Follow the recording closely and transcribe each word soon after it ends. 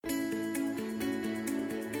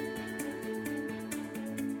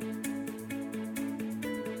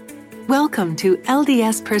Welcome to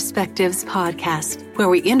LDS Perspectives Podcast, where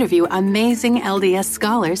we interview amazing LDS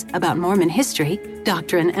scholars about Mormon history,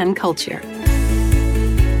 doctrine, and culture.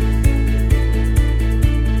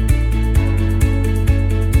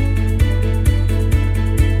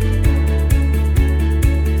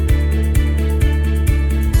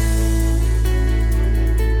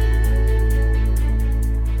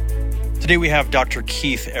 Today we have Dr.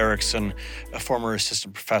 Keith Erickson, a former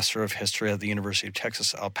assistant professor of history at the University of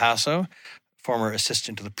Texas, El Paso, former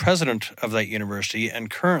assistant to the president of that university, and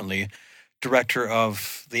currently director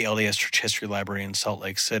of the LDS Church History Library in Salt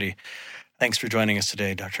Lake City. Thanks for joining us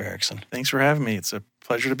today, Dr. Erickson. Thanks for having me. It's a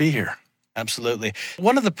pleasure to be here. Absolutely.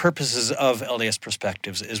 One of the purposes of LDS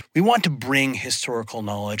Perspectives is we want to bring historical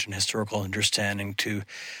knowledge and historical understanding to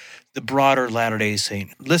the broader Latter-day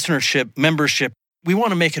Saint listenership, membership. We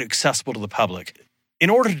want to make it accessible to the public.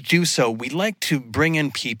 In order to do so, we like to bring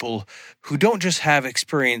in people who don't just have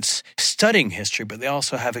experience studying history, but they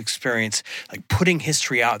also have experience like putting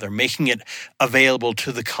history out there, making it available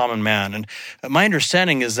to the common man. And my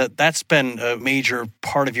understanding is that that's been a major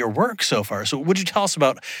part of your work so far. So would you tell us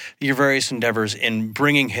about your various endeavors in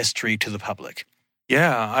bringing history to the public?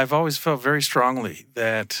 Yeah, I've always felt very strongly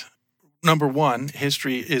that, number one,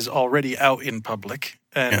 history is already out in public.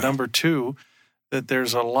 And number two, that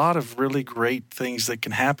there's a lot of really great things that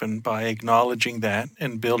can happen by acknowledging that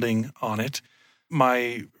and building on it.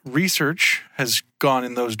 My research has gone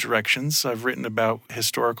in those directions. I've written about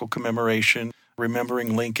historical commemoration,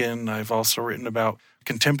 remembering Lincoln. I've also written about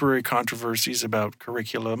contemporary controversies about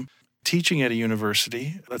curriculum. Teaching at a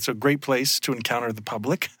university, that's a great place to encounter the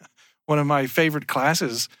public. One of my favorite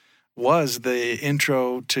classes was the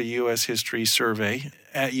Intro to U.S. History survey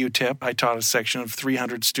at UTEP. I taught a section of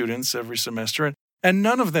 300 students every semester, and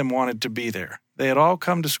none of them wanted to be there. They had all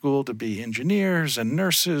come to school to be engineers and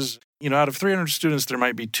nurses. You know, out of 300 students, there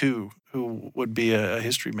might be two who would be a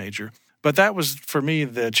history major. But that was, for me,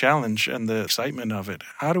 the challenge and the excitement of it.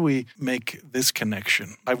 How do we make this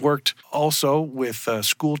connection? I've worked also with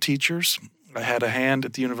school teachers. I had a hand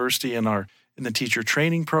at the university in the teacher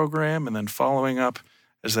training program, and then following up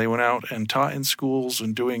as they went out and taught in schools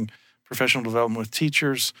and doing professional development with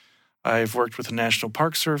teachers. I've worked with the National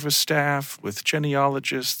Park Service staff, with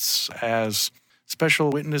genealogists, as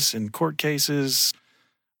special witness in court cases.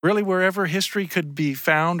 Really, wherever history could be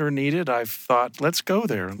found or needed, I've thought, let's go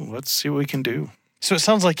there. Let's see what we can do. So it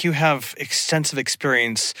sounds like you have extensive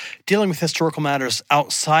experience dealing with historical matters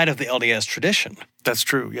outside of the LDS tradition. That's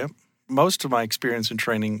true, yep. Most of my experience and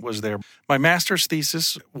training was there. My master's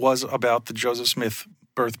thesis was about the Joseph Smith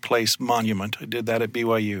Birthplace Monument. I did that at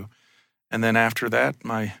BYU. And then after that,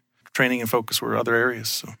 my training and focus were other areas.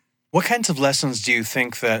 So, what kinds of lessons do you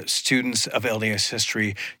think that students of LDS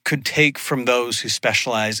history could take from those who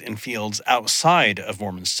specialize in fields outside of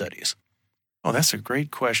Mormon studies? Oh, that's a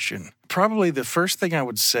great question. Probably the first thing I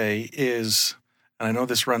would say is, and I know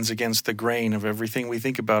this runs against the grain of everything we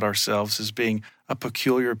think about ourselves as being a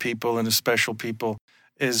peculiar people and a special people,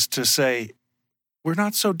 is to say, we're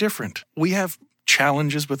not so different. We have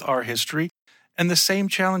challenges with our history, and the same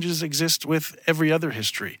challenges exist with every other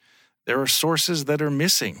history. There are sources that are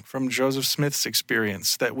missing from Joseph Smith's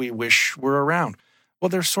experience that we wish were around. Well,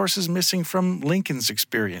 there are sources missing from Lincoln's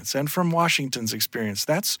experience and from Washington's experience.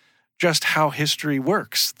 That's just how history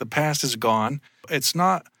works. The past is gone. It's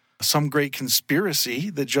not some great conspiracy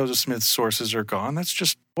that Joseph Smith's sources are gone. That's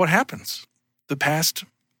just what happens. The past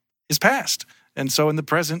is past. And so in the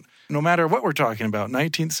present, no matter what we're talking about,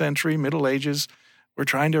 19th century, Middle Ages, we're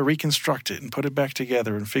trying to reconstruct it and put it back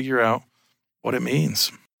together and figure out what it means.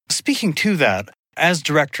 Speaking to that, as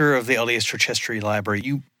director of the LDS Church History Library,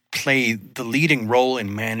 you play the leading role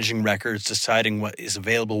in managing records, deciding what is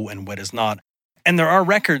available and what is not. And there are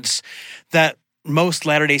records that most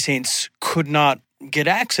Latter-day Saints could not get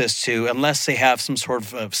access to unless they have some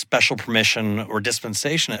sort of special permission or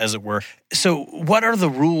dispensation, as it were. So what are the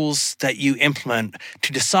rules that you implement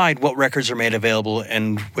to decide what records are made available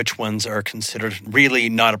and which ones are considered really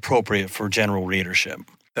not appropriate for general readership?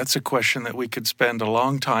 That's a question that we could spend a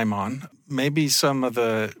long time on. Maybe some of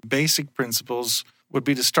the basic principles would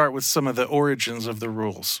be to start with some of the origins of the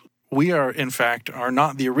rules. We are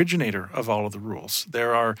not the originator of all of the rules.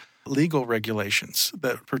 There are legal regulations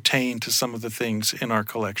that pertain to some of the things in our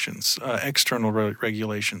collections, external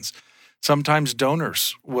regulations. Sometimes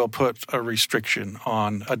donors will put a restriction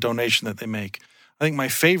on a donation that they make. I think my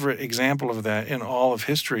favorite example of that in all of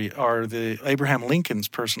history are the Abraham Lincoln's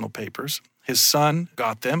personal papers. His son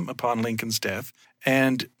got them upon Lincoln's death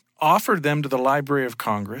and offered them to the Library of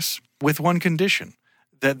Congress with one condition,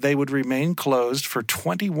 that they would remain closed for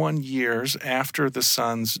 21 years after the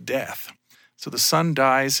son's death. So the son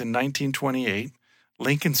dies in 1928.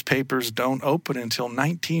 Lincoln's papers don't open until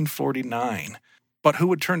 1949. But who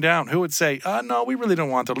would turn down? Who would say, no, we really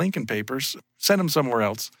don't want the Lincoln papers. Send them somewhere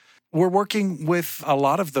else. We're working with a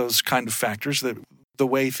lot of those kind of factors, that the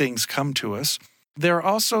way things come to us. There are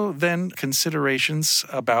also then considerations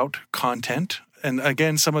about content. And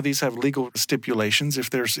again, some of these have legal stipulations. If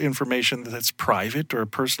there's information that's private or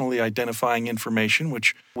personally identifying information,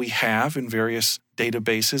 which we have in various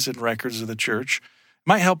databases and records of the church, it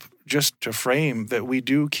might help just to frame that we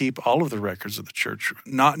do keep all of the records of the church,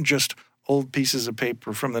 not just old pieces of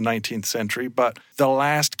paper from the 19th century, but the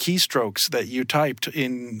last keystrokes that you typed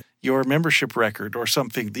in your membership record or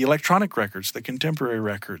something, the electronic records, the contemporary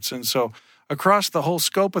records. And so across the whole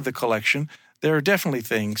scope of the collection, there are definitely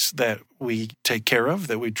things that we take care of,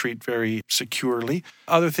 that we treat very securely.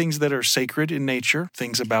 Other things that are sacred in nature,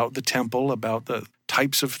 things about the temple, about the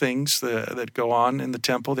types of things that go on in the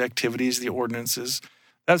temple, the activities, the ordinances.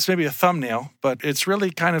 That's maybe a thumbnail, but it's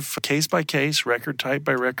really kind of case by case, record type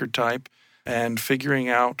by record type, and figuring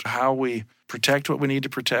out how we protect what we need to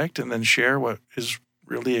protect and then share what is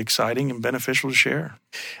really exciting and beneficial to share.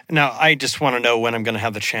 Now, I just want to know when I'm going to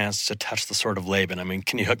have the chance to touch the sword of Laban. I mean,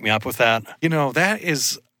 can you hook me up with that? That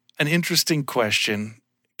is an interesting question.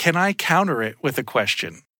 Can I counter it with a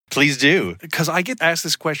question? Please do. Because I get asked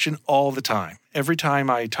this question all the time. Every time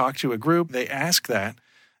I talk to a group, they ask that.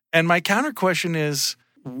 And my counter question is,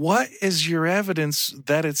 what is your evidence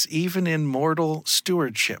that it's even in mortal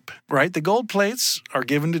stewardship, right? The gold plates are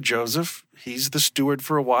given to Joseph. He's the steward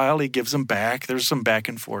for a while. He gives them back. There's some back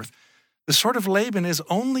and forth. The sword of Laban is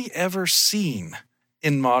only ever seen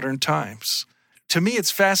in modern times. To me,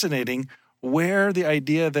 it's fascinating where the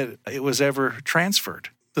idea that it was ever transferred.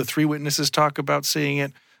 The three witnesses talk about seeing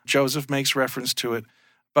it. Joseph makes reference to it.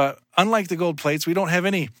 But unlike the gold plates, we don't have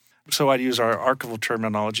any, so I'd use our archival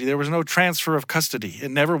terminology, there was no transfer of custody. It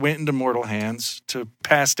never went into mortal hands to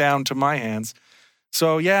pass down to my hands.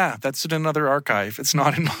 So yeah, that's in another archive. It's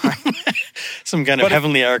not in mine. Some kind of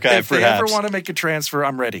heavenly archive, perhaps. If they ever want to make a transfer,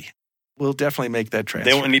 I'm ready. We'll definitely make that transfer.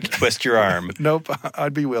 They won't need to twist your arm. Nope,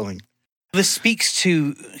 I'd be willing. This speaks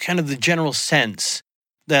to kind of the general sense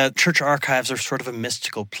that church archives are sort of a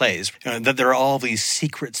mystical place, that there are all these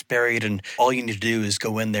secrets buried, and all you need to do is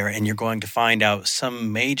go in there and you're going to find out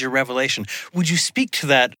some major revelation. Would you speak to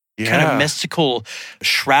that kind of mystical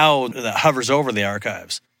shroud that hovers over the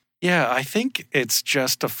archives? Yeah, I think it's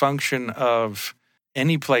just a function of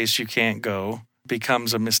any place you can't go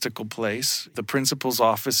becomes a mystical place. The principal's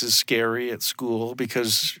office is scary at school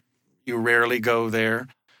because you rarely go there.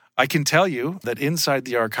 I can tell you that inside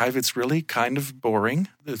the archive, it's really kind of boring.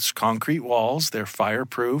 It's concrete walls. They're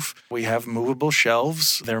fireproof. We have movable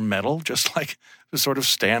shelves. They're metal, just like the sort of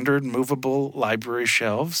standard movable library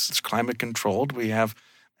shelves. It's climate controlled. We have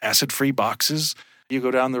acid-free boxes. You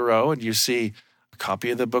go down the row and you see a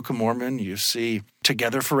copy of the Book of Mormon. You see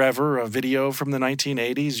Together Forever, a video from the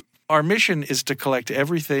 1980s. Our mission is to collect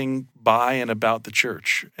everything by and about the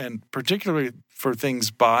church, and particularly for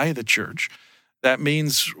things by the church. That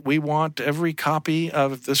means we want every copy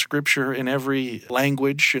of the scripture in every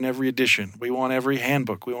language, in every edition. We want every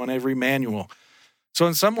handbook. We want every manual. So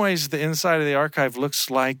in some ways, the inside of the archive looks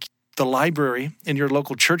like the library in your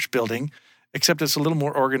local church building, except it's a little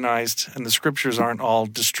more organized and the scriptures aren't all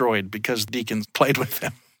destroyed because deacons played with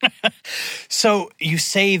them. So you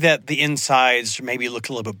say that the insides maybe look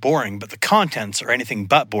a little bit boring, but the contents are anything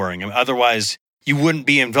but boring. I mean, otherwise, you wouldn't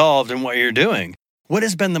be involved in what you're doing. What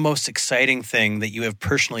has been the most exciting thing that you have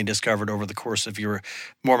personally discovered over the course of your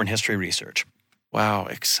Mormon history research? Wow,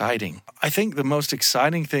 exciting. I think the most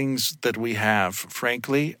exciting things that we have,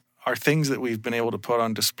 frankly, are things that we've been able to put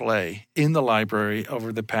on display in the library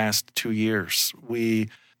over the past 2 years. We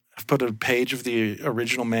have put a page of the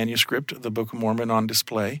original manuscript of the Book of Mormon on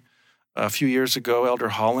display. A few years ago, Elder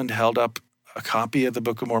Holland held up a copy of the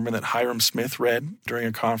Book of Mormon that Hiram Smith read during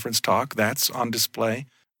a conference talk. That's on display.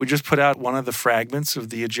 We just put out one of the fragments of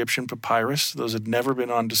the Egyptian papyrus. Those had never been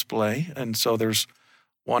on display, and so there's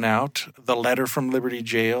one out. The letter from Liberty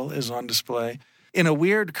Jail is on display. In a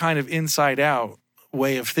weird kind of inside-out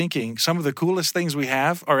way of thinking, some of the coolest things we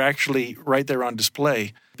have are actually right there on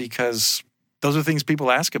display because those are things people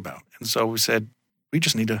ask about. And so we said, we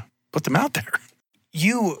just need to put them out there.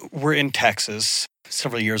 You were in Texas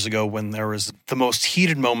several years ago when there was the most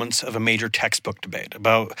heated moments of a major textbook debate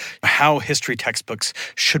about how history textbooks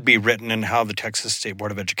should be written and how the Texas State Board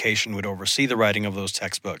of Education would oversee the writing of those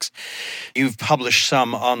textbooks. You've published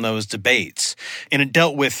some on those debates, and it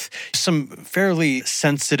dealt with some fairly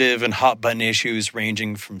sensitive and hot-button issues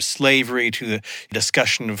ranging from slavery to the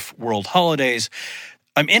discussion of world holidays.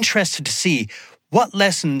 I'm interested to see What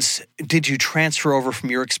lessons did you transfer over from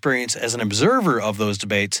your experience as an observer of those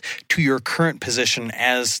debates to your current position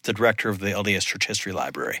as the director of the LDS Church History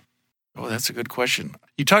Library? Oh, that's a good question.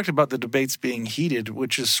 You talked about the debates being heated,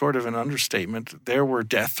 which is sort of an understatement. There were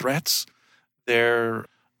death threats. There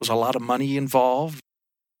was a lot of money involved,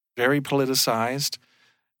 very politicized.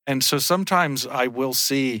 And so sometimes I will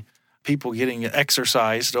see people getting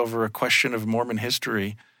exercised over a question of Mormon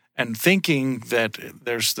history and thinking that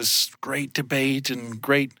there's this great debate and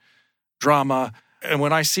great drama. And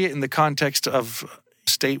when I see it in the context of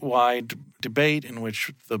statewide debate in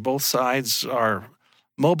which both sides are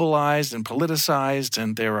mobilized and politicized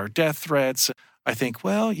and there are death threats, I think,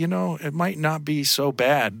 well, it might not be so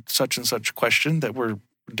bad, such and such question that we're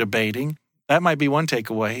debating. That might be one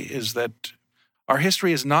takeaway, is that our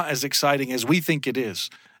history is not as exciting as we think it is.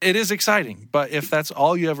 It is exciting, but if that's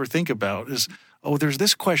all you ever think about is, oh, there's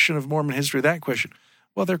this question of Mormon history, that question.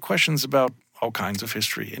 Well, there are questions about all kinds of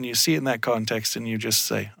history, and you see it in that context, and you just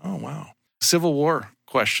say, oh, wow. Civil War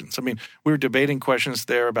questions. I mean, we were debating questions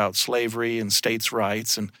there about slavery and states'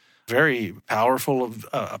 rights, and very powerful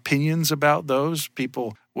opinions about those,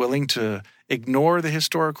 people willing to ignore the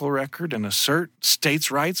historical record and assert states'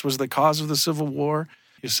 rights was the cause of the Civil War.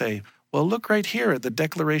 You say, well, look right here at the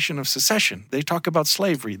Declaration of Secession. They talk about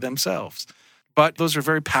slavery themselves. But those are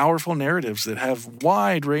very powerful narratives that have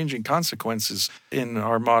wide-ranging consequences in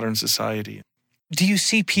our modern society. Do you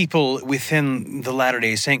see people within the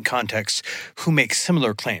Latter-day Saint context who make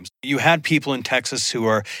similar claims? You had people in Texas who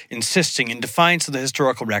are insisting, in defiance of the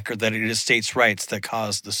historical record, that it is states' rights that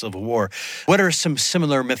caused the Civil War. What are some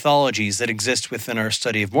similar mythologies that exist within our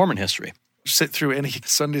study of Mormon history? Sit through any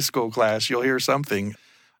Sunday school class, you'll hear something.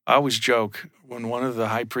 I always joke when one of the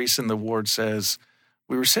high priests in the ward says,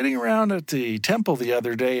 we were sitting around at the temple the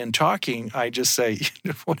other day and talking, I just say,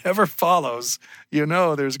 whatever follows,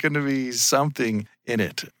 there's going to be something in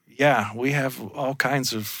it. Yeah, we have all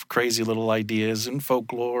kinds of crazy little ideas and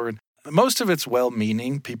folklore. And most of it's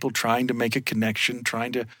well-meaning, people trying to make a connection,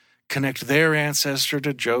 trying to connect their ancestor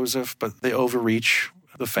to Joseph, but they overreach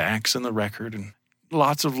the facts and the record and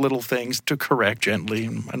lots of little things to correct gently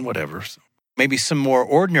and whatever. Maybe some more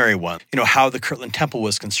ordinary ones, how the Kirtland Temple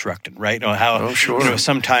was constructed, right? How, sure.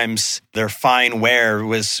 Sometimes their fine ware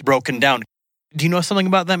was broken down. Do you know something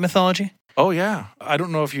about that mythology? Oh, yeah. I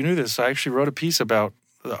don't know if you knew this. I actually wrote a piece about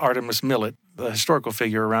Artemis Millet, the historical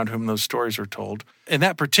figure around whom those stories are told. In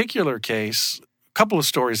that particular case, a couple of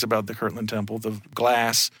stories about the Kirtland Temple. The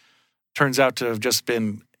glass turns out to have just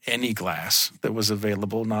been any glass that was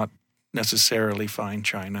available, not necessarily fine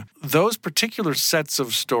china. Those particular sets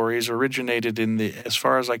of stories originated as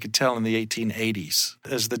far as I could tell, in the 1880s.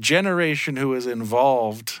 As the generation who was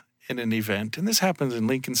involved in an event, and this happens in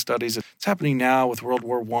Lincoln studies, it's happening now with World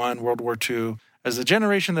War I, World War II, as the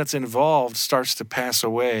generation that's involved starts to pass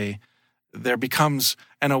away, there becomes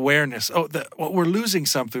an awareness, we're losing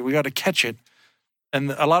something, we got to catch it.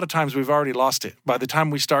 And a lot of times we've already lost it. By the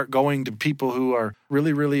time we start going to people who are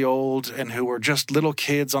really, really old and who are just little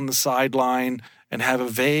kids on the sideline and have a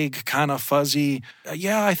vague, kind of fuzzy,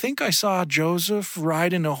 I think I saw Joseph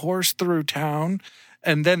riding a horse through town.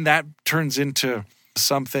 And then that turns into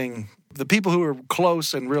something, the people who are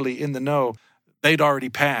close and really in the know, they'd already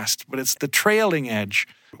passed. But it's the trailing edge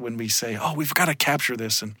when we say, we've got to capture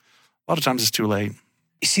this. And a lot of times it's too late.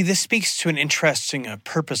 You see, this speaks to an interesting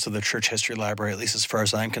purpose of the Church History Library, at least as far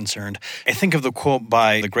as I'm concerned. I think of the quote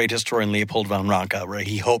by the great historian Leopold von Ranke, where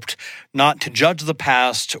he hoped not to judge the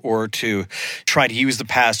past or to try to use the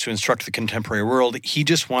past to instruct the contemporary world. He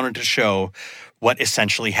just wanted to show what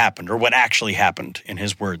essentially happened, or what actually happened, in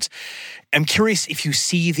his words. I'm curious if you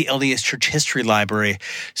see the LDS Church History Library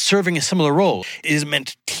serving a similar role. Is it meant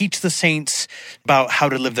to teach the saints about how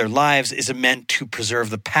to live their lives? Is it meant to preserve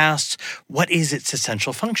the past? What is its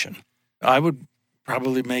essential function? I would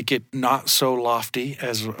probably make it not so lofty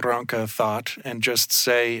as Ranke thought and just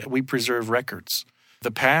say we preserve records. The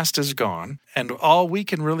past is gone, and all we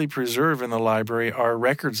can really preserve in the library are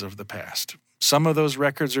records of the past. Some of those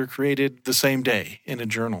records are created the same day in a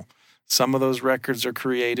journal. Some of those records are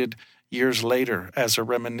created years later as a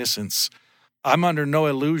reminiscence. I'm under no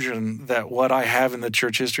illusion that what I have in the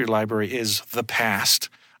Church History Library is the past.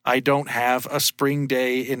 I don't have a spring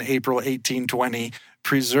day in April 1820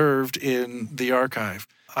 preserved in the archive.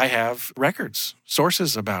 I have records,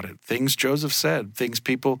 sources about it, things Joseph said, things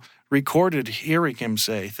people recorded hearing him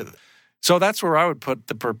say. So that's where I would put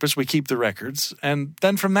the purpose. We keep the records. And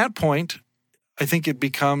then from that point, I think it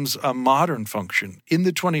becomes a modern function. In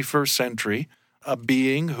the 21st century, a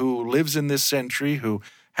being who lives in this century, who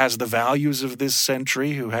has the values of this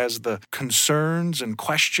century, who has the concerns and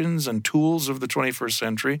questions and tools of the 21st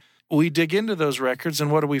century, we dig into those records,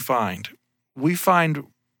 and what do we find? We find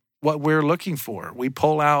what we're looking for. We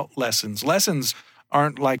pull out lessons. Lessons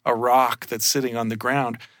aren't like a rock that's sitting on the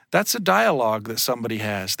ground. That's a dialogue that somebody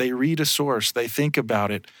has. They read a source, they think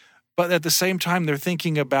about it, but at the same time, they're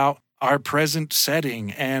thinking about our present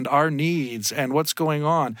setting and our needs and what's going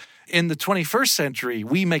on. In the 21st century,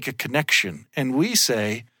 we make a connection, and we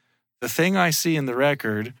say, the thing I see in the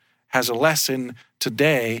record has a lesson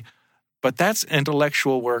today, but that's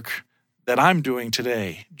intellectual work that I'm doing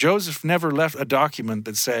today. Joseph never left a document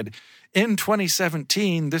that said, in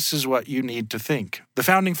 2017, this is what you need to think. The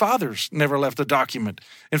Founding Fathers never left a document.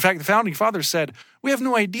 In fact, the Founding Fathers said, we have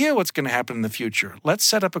no idea what's going to happen in the future. Let's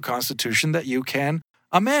set up a constitution that you can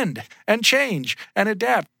amend and change and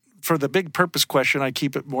adapt. For the big purpose question, I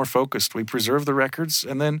keep it more focused. We preserve the records,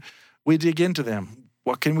 and then we dig into them.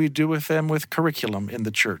 What can we do with them with curriculum in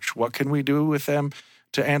the church? What can we do with them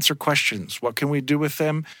to answer questions? What can we do with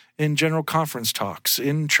them in general conference talks,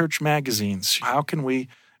 in church magazines? How can we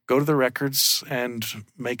go to the records and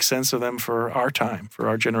make sense of them for our time, for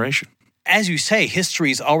our generation? As you say,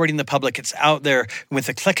 history is already in the public. It's out there. With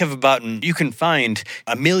a click of a button, you can find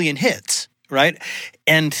a million hits, right?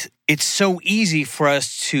 And it's so easy for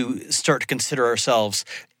us to start to consider ourselves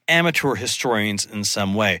amateur historians in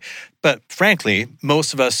some way. But frankly,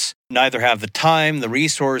 most of us neither have the time, the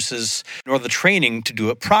resources, nor the training to do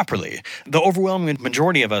it properly. The overwhelming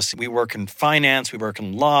majority of us, we work in finance, we work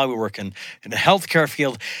in law, we work in the healthcare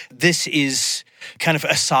field. This is kind of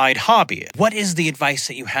a side hobby. What is the advice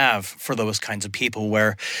that you have for those kinds of people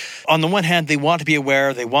where, on the one hand, they want to be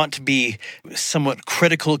aware, they want to be somewhat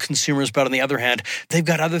critical consumers, but on the other hand, they've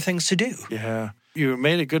got other things to do? Yeah. You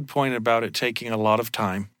made a good point about it taking a lot of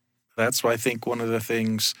time. That's, I think, one of the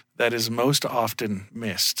things that is most often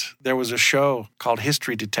missed. There was a show called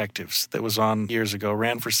History Detectives that was on years ago,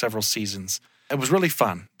 ran for several seasons. It was really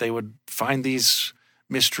fun. They would find these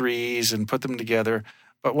mysteries and put them together.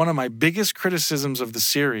 But one of my biggest criticisms of the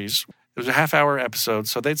series, it was a half-hour episode,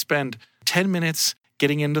 so they'd spend 10 minutes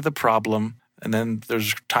getting into the problem, and then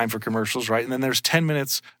there's time for commercials, right? And then there's 10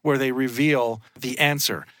 minutes where they reveal the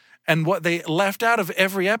answer. And what they left out of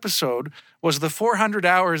every episode was the 400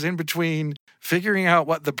 hours in between figuring out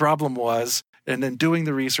what the problem was and then doing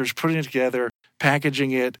the research, putting it together,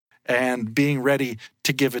 packaging it, and being ready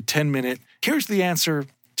to give a 10-minute, here's the answer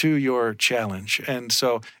to your challenge. And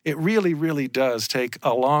so it really, really does take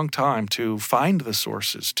a long time to find the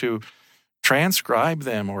sources, to transcribe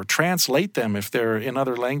them or translate them if they're in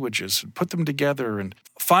other languages, put them together and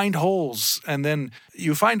find holes. And then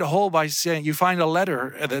you find a hole by saying, you find a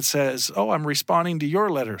letter that says, oh, I'm responding to your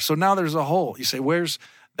letter. So now there's a hole. You say, where's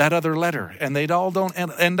that other letter? And they all don't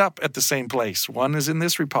end up at the same place. One is in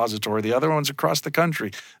this repository. The other one's across the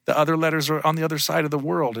country. The other letters are on the other side of the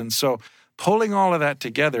world. And so pulling all of that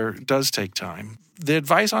together does take time. The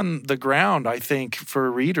advice on the ground, I think,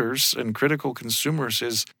 for readers and critical consumers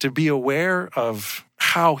is to be aware of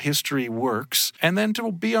how history works and then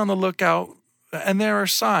to be on the lookout. And there are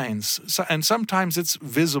signs, and sometimes it's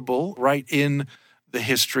visible right in the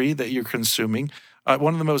history that you're consuming.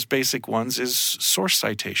 One of the most basic ones is source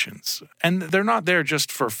citations. And they're not there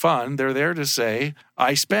just for fun. They're there to say,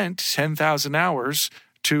 I spent 10,000 hours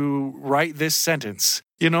to write this sentence.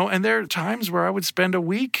 You know, and there are times where I would spend a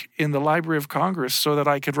week in the Library of Congress so that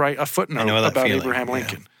I could write a footnote about Abraham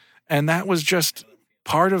Lincoln. Yeah. And that was just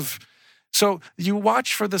part of... So you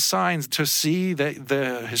watch for the signs to see that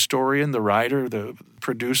the historian, the writer, the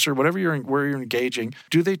producer, where you're engaging,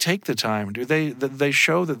 do they take the time? Do they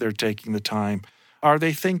show that they're taking the time? Are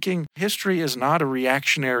they thinking history is not a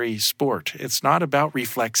reactionary sport? It's not about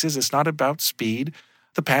reflexes. It's not about speed.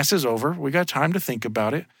 The past is over. We got time to think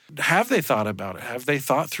about it. Have they thought about it? Have they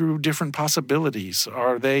thought through different possibilities?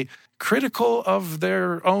 Are they critical of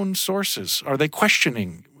their own sources? Are they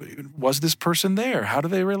questioning, was this person there? How do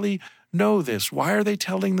they really know this? Why are they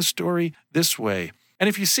telling the story this way? And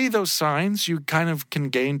if you see those signs, you kind of can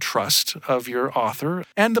gain trust of your author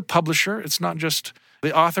and the publisher. It's not just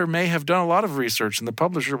the author may have done a lot of research and the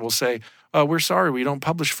publisher will say, we're sorry, we don't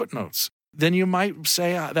publish footnotes. Then you might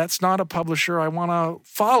say, that's not a publisher I want to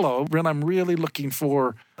follow when I'm really looking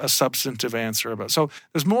for a substantive answer about. So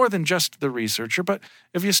there's more than just the researcher, but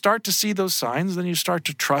if you start to see those signs, then you start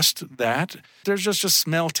to trust that. There's just a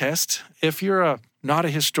smell test. If you're not a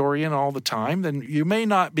historian all the time, then you may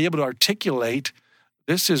not be able to articulate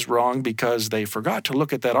this is wrong because they forgot to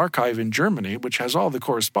look at that archive in Germany, which has all the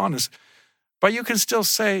correspondence. But you can still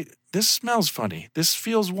say, this smells funny. This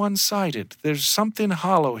feels one-sided. There's something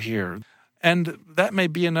hollow here. And that may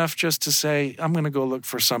be enough just to say, I'm going to go look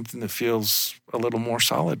for something that feels a little more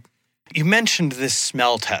solid. You mentioned this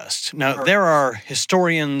smell test. Now, there are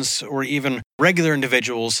historians or even regular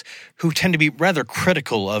individuals who tend to be rather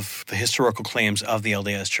critical of the historical claims of the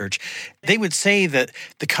LDS Church. They would say that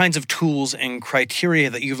the kinds of tools and criteria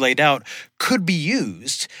that you've laid out could be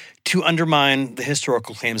used to undermine the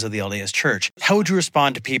historical claims of the LDS Church. How would you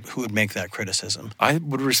respond to people who would make that criticism? I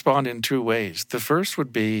would respond in two ways. The first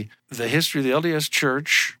would be the history of the LDS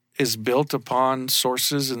Church is built upon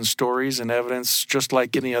sources and stories and evidence just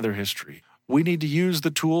like any other history. We need to use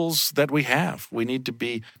the tools that we have. We need to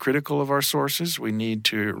be critical of our sources. We need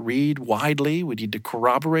to read widely. We need to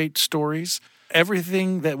corroborate stories.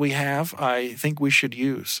 Everything that we have, I think we should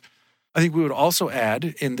use. I think we would also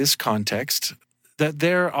add in this context that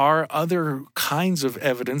there are other kinds of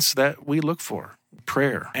evidence that we look for.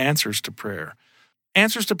 Prayer, answers to prayer.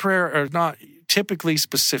 Answers to prayer are not typically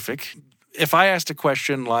specific. If I asked a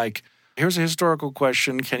question like, here's a historical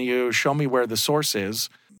question, can you show me where the source is?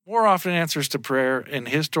 More often answers to prayer and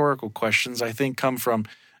historical questions, I think, come from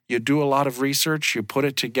you do a lot of research, you put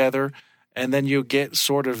it together, and then you get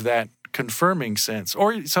sort of that confirming sense.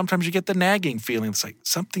 Or sometimes you get the nagging feeling. It's like,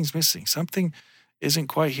 something's missing, something isn't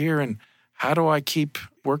quite here, and how do I keep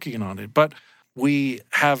working on it? But we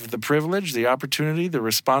have the privilege, the opportunity, the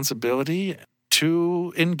responsibility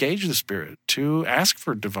to engage the Spirit, to ask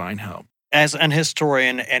for divine help. As an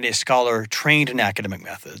historian and a scholar trained in academic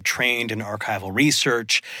method, trained in archival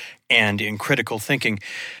research and in critical thinking,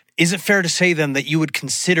 is it fair to say then that you would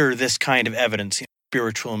consider this kind of evidence,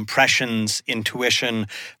 spiritual impressions, intuition,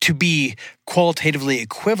 to be qualitatively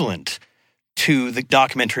equivalent to the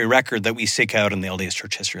documentary record that we seek out in the LDS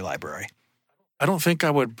Church History Library? I don't think I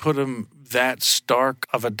would put them that stark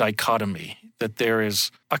of a dichotomy, that there is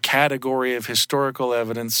a category of historical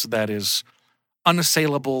evidence that is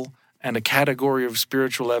unassailable and a category of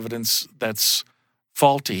spiritual evidence that's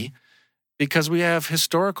faulty, because we have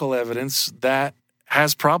historical evidence that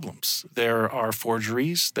has problems. There are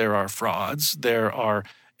forgeries, there are frauds, there are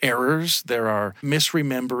errors, there are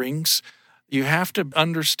misrememberings. You have to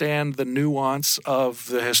understand the nuance of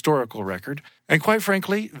the historical record. And quite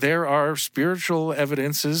frankly, there are spiritual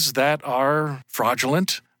evidences that are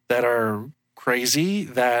fraudulent, that are crazy,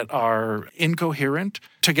 that are incoherent,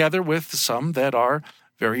 together with some that are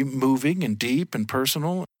very moving and deep and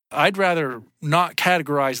personal. I'd rather not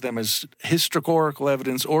categorize them as historical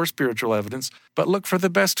evidence or spiritual evidence, but look for the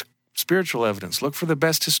best spiritual evidence, look for the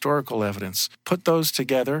best historical evidence, put those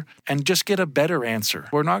together, and just get a better answer.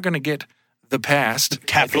 We're not going to get the past.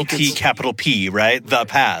 Capital T, capital P, right? The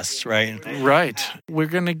past, right? Right. We're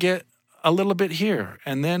going to get a little bit here.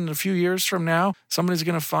 And then a few years from now, somebody's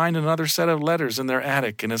going to find another set of letters in their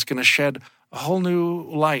attic, and it's going to shed a whole new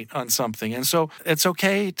light on something. And so it's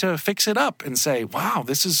okay to fix it up and say, wow,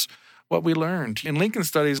 this is what we learned. In Lincoln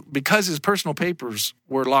Studies, because his personal papers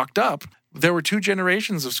were locked up, there were two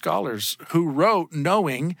generations of scholars who wrote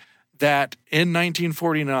knowing that in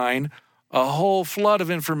 1949, a whole flood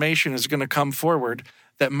of information is going to come forward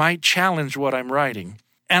that might challenge what I'm writing.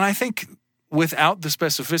 And I think without the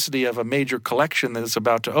specificity of a major collection that is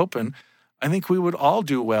about to open, I think we would all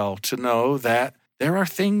do well to know that there are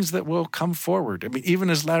things that will come forward. I mean,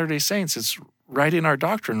 even as Latter-day Saints, it's right in our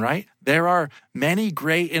doctrine, right? There are many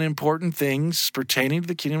great and important things pertaining to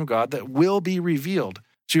the kingdom of God that will be revealed.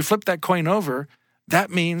 So you flip that coin over,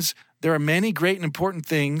 that means there are many great and important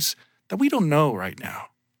things that we don't know right now,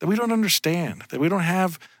 that we don't understand, that we don't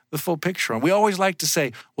have the full picture on. We always like to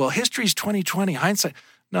say, well, history's 2020, hindsight.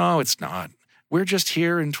 No, it's not. We're just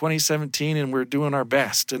here in 2017 and we're doing our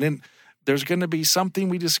best. And then there's going to be something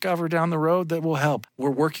we discover down the road that will help.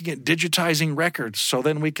 We're working at digitizing records so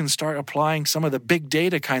then we can start applying some of the big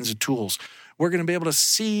data kinds of tools. We're going to be able to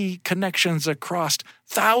see connections across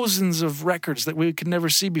thousands of records that we could never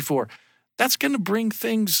see before. That's going to bring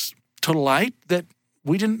things to light that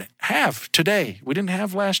we didn't have today. We didn't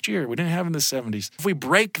have last year. We didn't have in the 70s. If we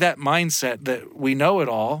break that mindset that we know it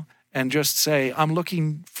all and just say, I'm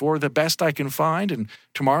looking for the best I can find, and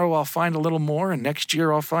tomorrow I'll find a little more, and next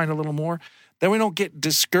year I'll find a little more, then we don't get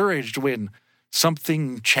discouraged when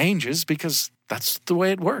something changes, because that's the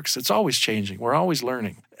way it works. It's always changing. We're always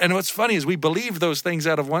learning. And what's funny is we believe those things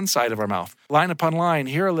out of one side of our mouth, line upon line,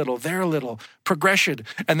 here a little, there a little, progression.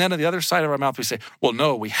 And then on the other side of our mouth, we say, well,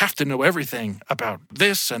 no, we have to know everything about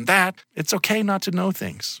this and that. It's okay not to know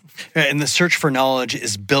things. And the search for knowledge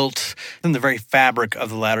is built in the very fabric of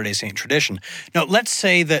the Latter-day Saint tradition. Now, let's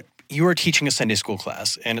say that you are teaching a Sunday school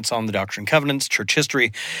class, and it's on the Doctrine and Covenants, church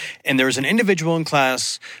history, and there's an individual in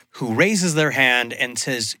class who raises their hand and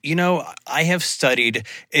says, you know, I have studied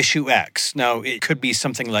issue X. Now, it could be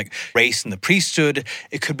something like race in the priesthood.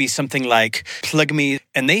 It could be something like polygamy.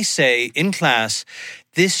 And they say in class,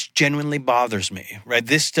 this genuinely bothers me, right?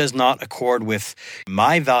 This does not accord with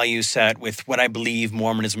my value set, with what I believe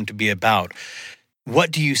Mormonism to be about.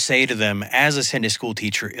 What do you say to them as a Sunday school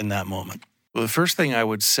teacher in that moment? Well, the first thing I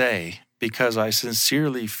would say, because I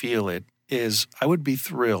sincerely feel it, is I would be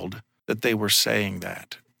thrilled that they were saying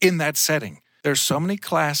that in that setting. There's so many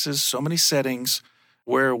classes, so many settings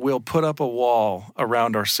where we'll put up a wall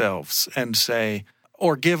around ourselves and say,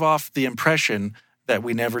 or give off the impression that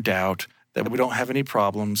we never doubt, that we don't have any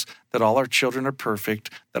problems, that all our children are perfect,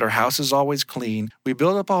 that our house is always clean. We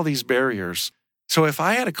build up all these barriers. So if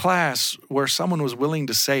I had a class where someone was willing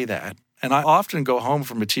to say that, and I often go home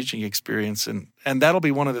from a teaching experience, and that'll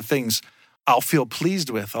be one of the things I'll feel pleased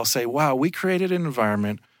with. I'll say, wow, we created an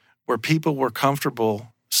environment where people were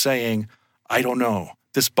comfortable saying, I don't know,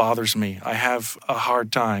 this bothers me, I have a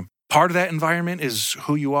hard time. Part of that environment is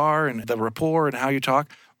who you are and the rapport and how you talk.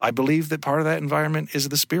 I believe that part of that environment is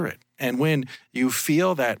the Spirit. And when you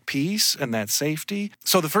feel that peace and that safety,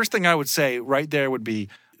 so the first thing I would say right there would be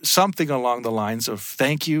something along the lines of,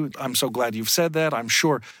 thank you, I'm so glad you've said that. I'm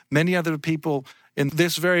sure many other people in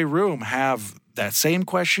this very room have that same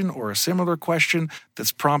question or a similar question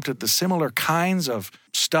that's prompted the similar kinds of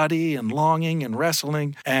study and longing and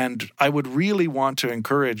wrestling. And I would really want to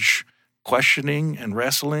encourage questioning and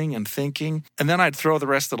wrestling and thinking. And then I'd throw the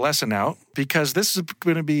rest of the lesson out because this is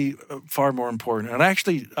going to be far more important. And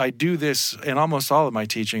actually, I do this in almost all of my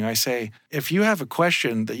teaching. I say, if you have a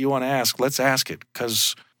question that you want to ask, let's ask it,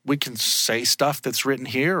 because we can say stuff that's written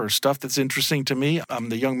here or stuff that's interesting to me. I'm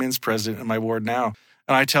the young men's president in my ward now,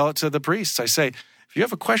 and I tell it to the priests. I say, if you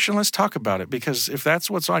have a question, let's talk about it, because if that's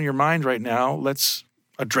what's on your mind right now, let's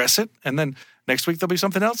address it. And then next week, there'll be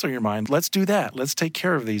something else on your mind. Let's do that. Let's take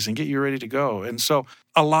care of these and get you ready to go. And so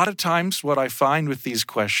a lot of times what I find with these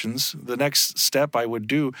questions, the next step I would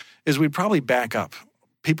do is we'd probably back up.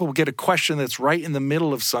 People will get a question that's right in the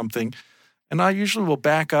middle of something, and I usually will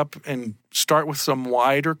back up and start with some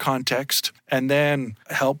wider context and then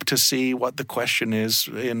help to see what the question is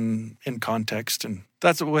in context. And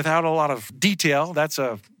that's without a lot of detail. That's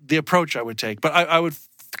the approach I would take. But I would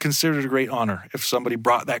consider it a great honor if somebody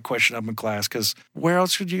brought that question up in class, because where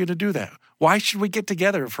else should you get to do that? Why should we get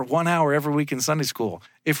together for 1 hour every week in Sunday school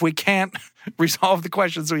if we can't resolve the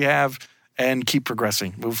questions we have and keep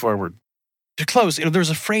progressing, move forward? To close, there's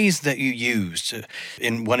a phrase that you used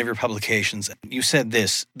in one of your publications. You said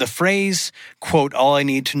this: the phrase, quote, all I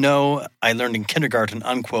need to know, I learned in kindergarten,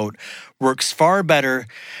 unquote, works far better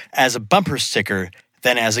as a bumper sticker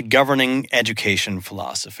than as a governing education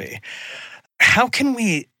philosophy. How can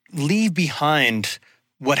we leave behind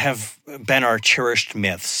what have been our cherished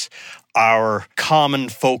myths, our common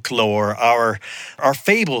folklore, our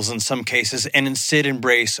fables in some cases, and instead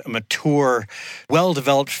embrace a mature,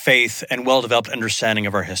 well-developed faith and well-developed understanding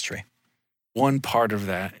of our history? One part of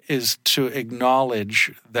that is to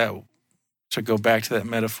acknowledge that, to go back to that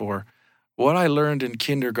metaphor, what I learned in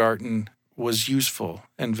kindergarten was useful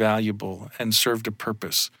and valuable and served a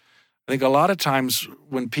purpose. I think a lot of times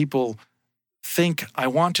when people think, I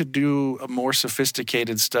want to do a more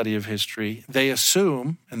sophisticated study of history, they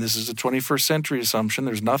assume, and this is a 21st century assumption,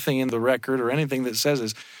 there's nothing in the record or anything that says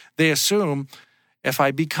this, they assume if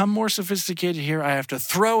I become more sophisticated here, I have to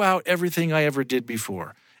throw out everything I ever did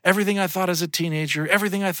before. Everything I thought as a teenager,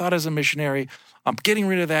 everything I thought as a missionary, I'm getting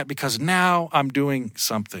rid of that because now I'm doing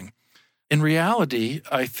something. In reality,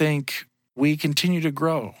 I think we continue to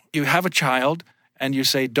grow. You have a child and you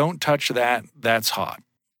say, don't touch that, that's hot.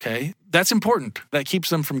 Okay, that's important. That keeps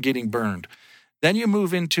them from getting burned. Then you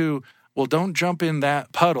move into, well, don't jump in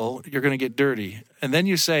that puddle. You're going to get dirty. And then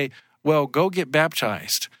you say, well, go get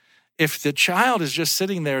baptized. If the child is just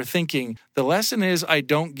sitting there thinking, the lesson is I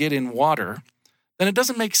don't get in water, then it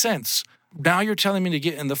doesn't make sense. Now you're telling me to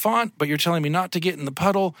get in the font, but you're telling me not to get in the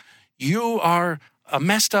puddle. You are a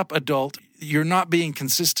messed up adult. You're not being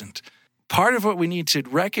consistent. Part of what we need to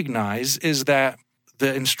recognize is that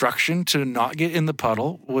the instruction to not get in the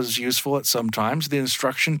puddle was useful at some times. The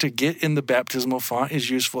instruction to get in the baptismal font is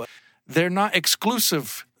useful. They're not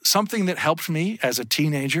exclusive. Something that helped me as a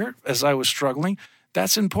teenager, as I was struggling,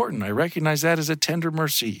 that's important. I recognize that as a tender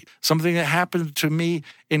mercy. Something that happened to me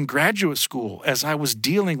in graduate school as I was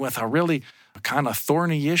dealing with a really kind of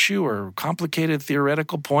thorny issue or complicated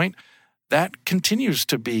theoretical point, that continues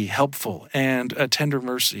to be helpful and a tender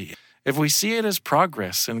mercy. If we see it as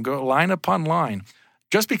progress and go line upon line,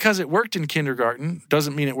 just because it worked in kindergarten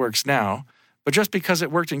doesn't mean it works now. But just because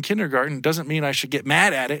it worked in kindergarten doesn't mean I should get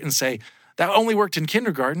mad at it and say, that only worked in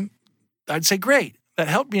kindergarten. I'd say, great, that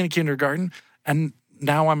helped me in kindergarten, and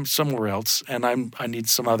now I'm somewhere else, and I need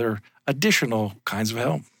some other additional kinds of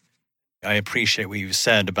help. I appreciate what you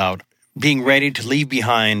said about being ready to leave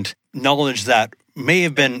behind knowledge that may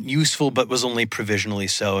have been useful but was only provisionally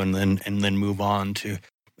so, and then move on to,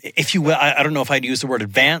 if you will, I don't know if I'd use the word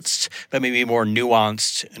advanced, but maybe more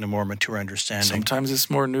nuanced and a more mature understanding. Sometimes it's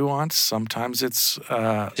more nuanced. Sometimes it's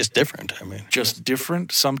just different. Just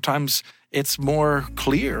different. Sometimes it's more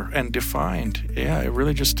clear and defined. Yeah, it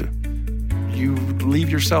really just, you leave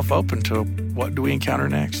yourself open to what do we encounter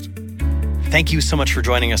next. Thank you so much for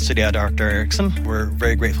joining us today, Dr. Erickson. We're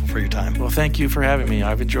very grateful for your time. Well, thank you for having me.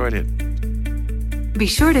 I've enjoyed it. Be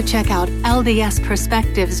sure to check out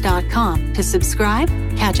ldsperspectives.com to subscribe,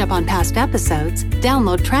 catch up on past episodes,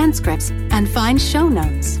 download transcripts, and find show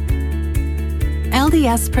notes.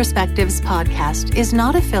 LDS Perspectives Podcast is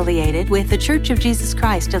not affiliated with The Church of Jesus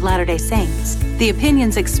Christ of Latter-day Saints. The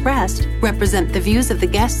opinions expressed represent the views of the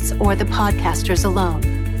guests or the podcasters alone.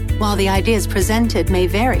 While the ideas presented may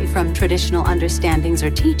vary from traditional understandings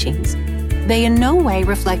or teachings, they in no way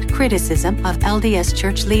reflect criticism of LDS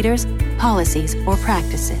church leaders, policies, or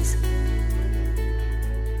practices.